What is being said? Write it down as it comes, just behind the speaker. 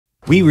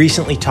We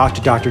recently talked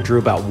to Dr. Drew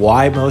about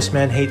why most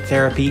men hate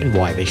therapy and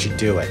why they should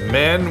do it.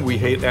 Men, we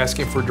hate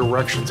asking for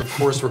directions. Of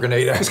course, we're going to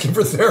hate asking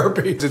for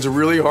therapy. It's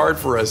really hard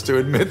for us to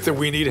admit that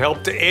we need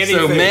help to anything.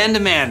 So man to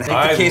man, make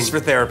the case for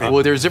therapy.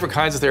 Well, there's different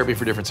kinds of therapy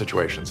for different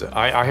situations.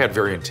 I had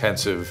very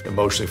intensive,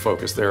 emotionally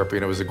focused therapy,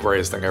 and it was the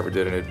greatest thing I ever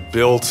did. And it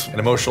built an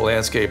emotional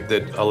landscape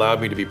that allowed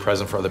me to be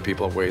present for other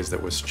people in ways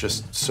that was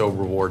just so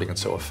rewarding and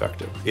so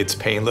effective. It's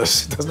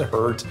painless. It doesn't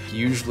hurt.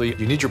 Usually,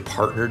 you need your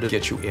partner to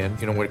get you in.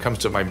 You know, when it comes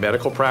to my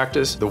medical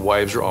practice, the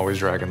wives are always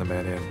dragging the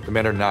men in. The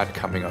men are not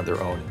coming on their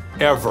own,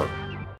 ever.